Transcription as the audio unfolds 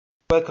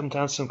Welcome to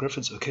Anselm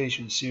Griffith's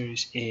occasional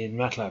series in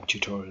Matlab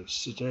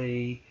tutorials.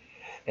 Today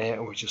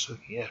we're just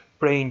looking at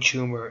brain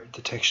tumour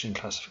detection and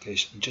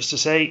classification. Just to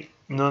say,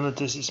 none of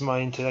this is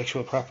my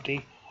intellectual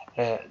property.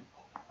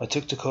 I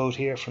took the code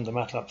here from the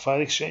Matlab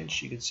file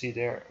exchange. You can see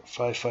there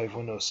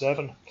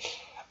 55107,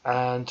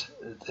 and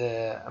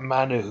the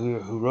man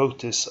who wrote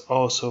this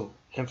also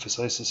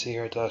emphasizes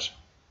here that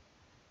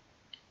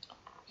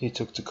he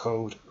took the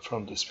code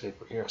from this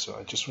paper here. So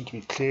I just want to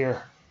be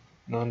clear,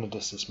 none of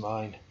this is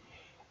mine,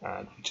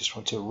 and we just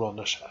want to run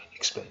it and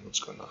explain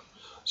what's going on.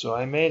 So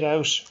I made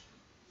out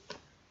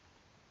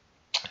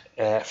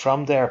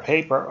from their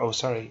paper,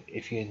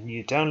 if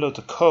you download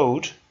the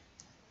code,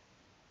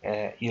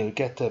 you'll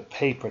get the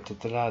paper to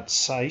the lad's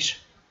site.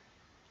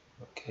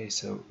 Okay,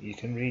 so you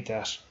can read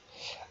that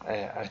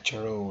at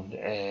your own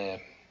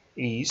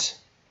ease.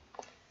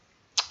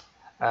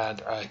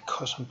 And I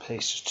cut and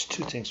pasted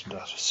two things from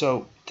that.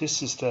 So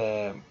this is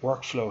the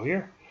workflow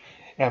here.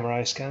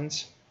 MRI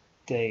scans.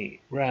 They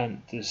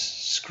ran this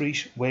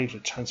discrete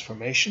wavelet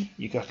transformation.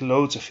 You got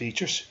loads of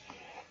features.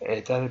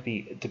 There'd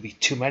be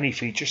too many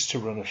features to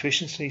run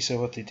efficiently. So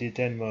what they did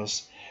then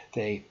was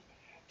they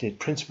did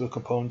principal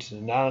component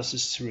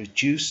analysis to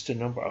reduce the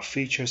number of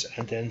features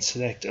and then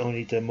select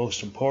only the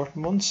most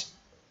important ones.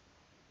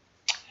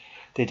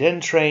 They then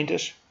trained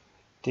it.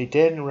 They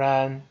then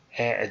ran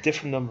a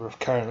different number of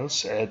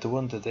kernels. The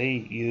one that they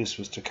used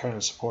was the kernel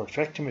support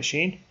vector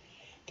machine.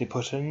 They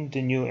put in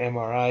the new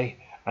MRI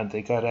and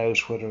they got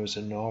out whether it was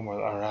a normal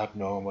or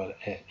abnormal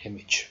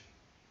image.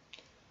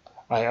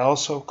 I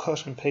also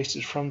cut and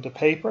pasted from the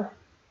paper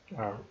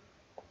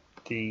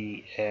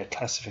the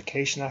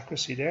classification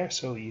accuracy there,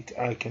 so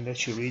I can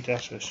let you read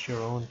that at your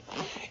own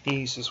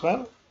ease as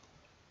well.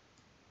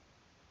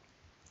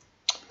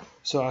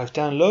 So I've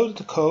downloaded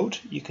the code.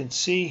 You can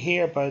see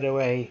here, by the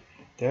way,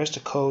 there's the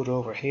code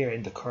over here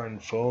in the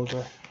current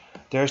folder.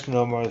 There's the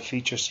normal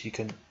features. You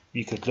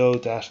could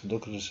load that and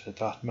look at it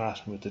at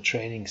 .mat with the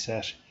training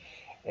set.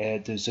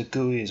 There's a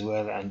GUI as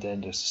well, and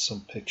then there's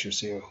some pictures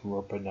here who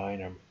are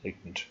benign or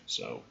malignant.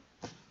 So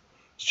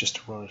it's just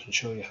to run it and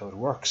show you how it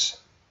works.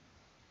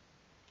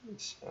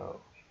 So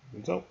here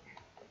we go.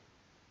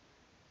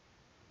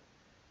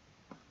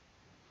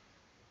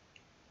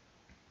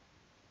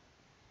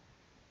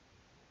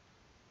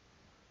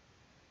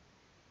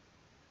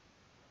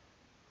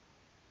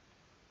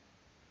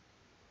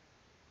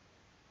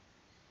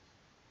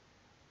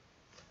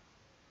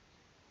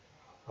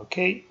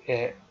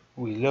 Okay,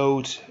 we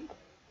load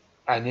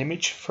an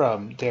image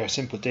from their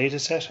simple data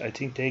set. I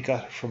think they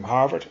got it from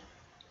Harvard.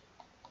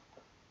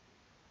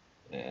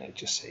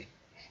 Just say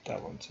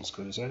that one's as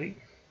good as any.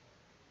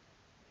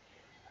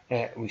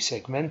 We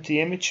segment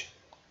the image.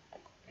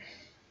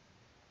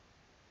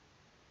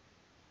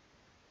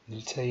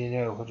 It'll tell you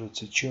now whether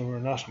it's a tumor or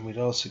not, and we'd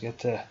also get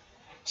the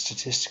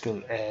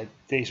statistical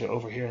data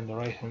over here on the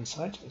right hand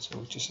side. So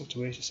we just have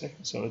to wait a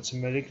second. So it's a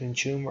malignant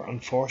tumor,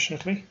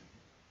 unfortunately.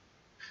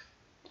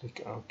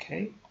 Click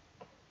OK.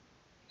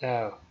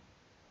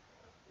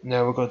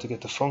 Now we're going to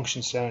get the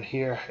functions down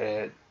here,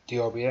 the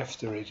RBF,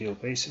 the radial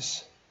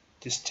basis.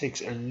 This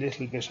takes a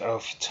little bit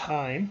of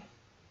time.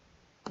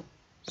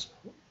 So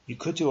you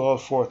could do all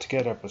four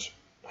together, but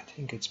I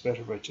think it's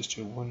better by just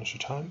do one at a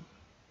time.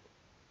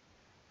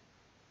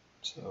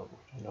 So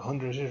in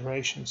 100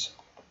 iterations.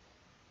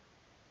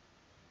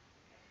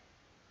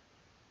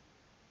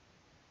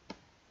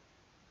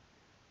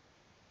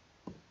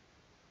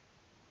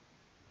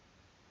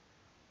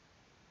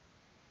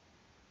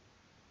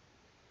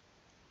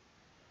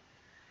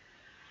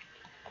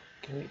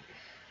 Okay.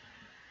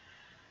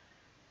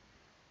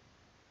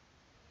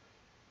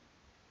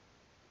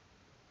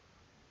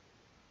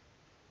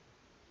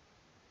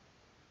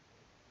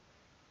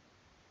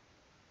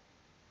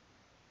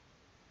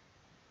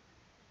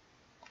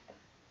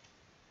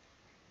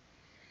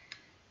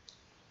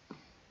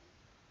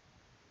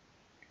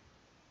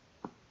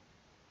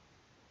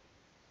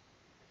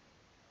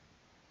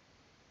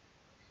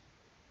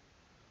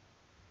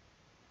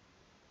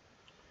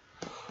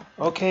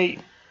 Okay,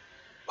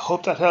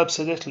 hope that helps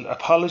a little.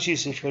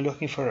 Apologies if you're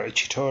looking for a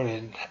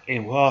tutorial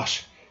in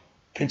what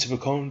principal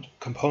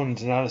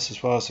component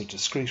analysis was, or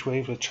discrete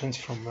wavelet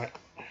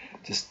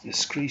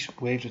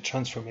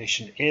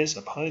transformation is.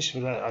 Apologies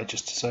for that. I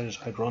just decided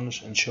I'd run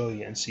it and show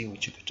you and see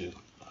what you could do.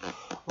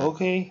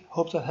 Okay,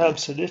 hope that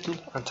helps a little,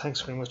 and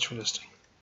thanks very much for listening.